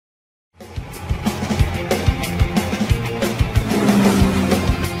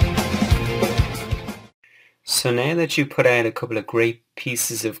So now that you put out a couple of great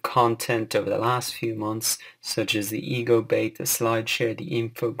pieces of content over the last few months, such as the ego bait, the slideshare, the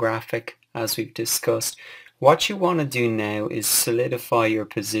infographic, as we've discussed, what you want to do now is solidify your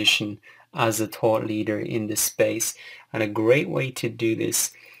position as a thought leader in this space. And a great way to do this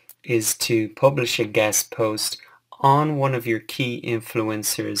is to publish a guest post on one of your key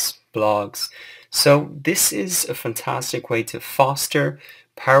influencers' blogs. So this is a fantastic way to foster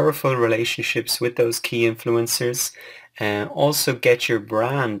powerful relationships with those key influencers, and also get your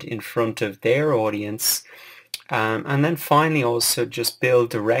brand in front of their audience, and then finally also just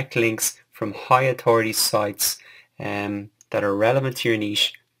build direct links from high authority sites that are relevant to your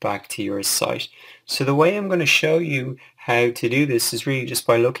niche back to your site. So the way I'm going to show you how to do this is really just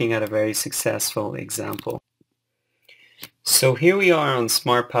by looking at a very successful example. So here we are on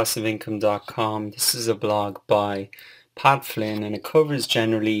smartpassiveincome.com. This is a blog by Pat Flynn, and it covers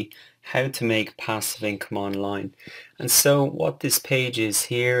generally how to make passive income online. And so what this page is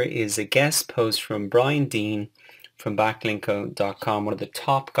here is a guest post from Brian Dean from backlinko.com, one of the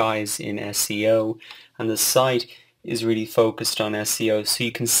top guys in SEO, and the site is really focused on SEO. So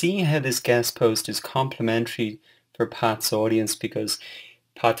you can see how this guest post is complementary for Pat's audience, because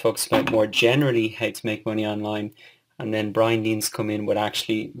Pat talks about more generally how to make money online, and then Brian Dean's come in with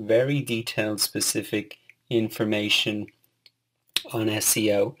actually very detailed, specific information on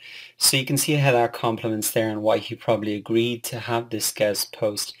SEO. So you can see how that complements there and why he probably agreed to have this guest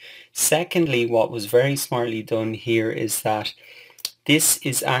post. Secondly, what was very smartly done here is that this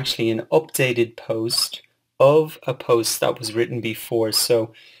is actually an updated post of a post that was written before.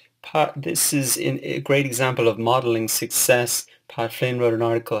 So this is a great example of modeling success. Pat Flynn wrote an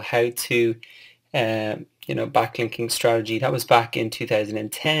article, how to backlinking strategy. That was back in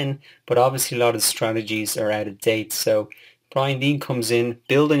 2010, but obviously a lot of strategies are out of date. So Brian Dean comes in,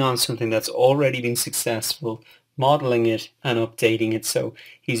 building on something that's already been successful, modeling it and updating it. So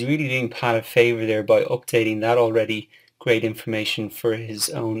he's really doing Pat a favor there by updating that already great information for his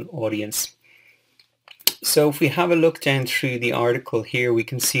own audience. So if we have a look down through the article here, we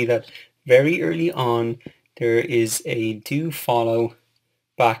can see that very early on there is a do follow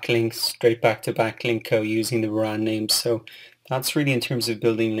backlink straight back to backlinko using the brand name. So that's really, in terms of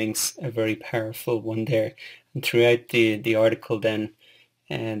building links, a very powerful one there. And throughout the article then,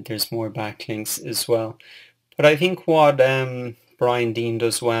 and there's more backlinks as well. But I think what Brian Dean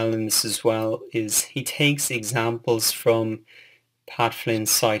does well in this as well is he takes examples from Pat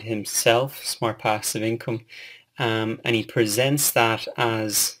Flynn's site himself, Smart Passive Income, and he presents that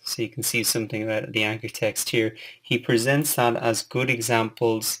as, so you can see something about the anchor text here, he presents that as good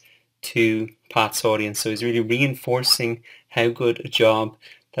examples to Pat's audience. So he's really reinforcing how good a job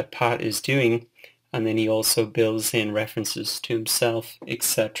that Pat is doing, and then he also builds in references to himself,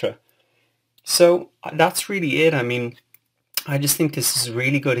 etc. So that's really it. I mean, I just think this is a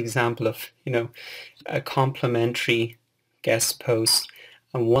really good example of, a complementary guest post,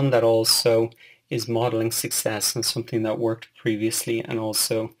 and one that also is modeling success and something that worked previously and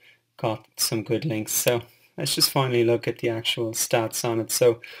also got some good links. So let's just finally look at the actual stats on it.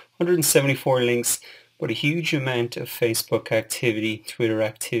 So 174 links, but a huge amount of Facebook activity, Twitter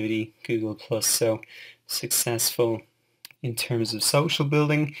activity, Google+. So successful in terms of social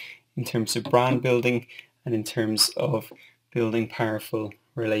building, in terms of brand building, and in terms of building powerful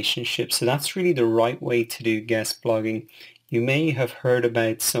relationships. So that's really the right way to do guest blogging. You may have heard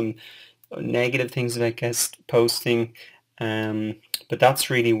about some negative things about guest posting, but that's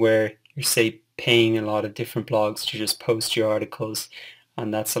really where you're, say, paying a lot of different blogs to just post your articles,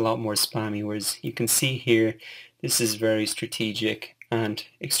 and that's a lot more spammy, whereas you can see here this is very strategic and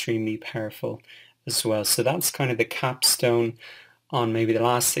extremely powerful as well. So that's kind of the capstone on maybe the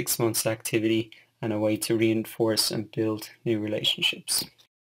last 6 months activity, and a way to reinforce and build new relationships.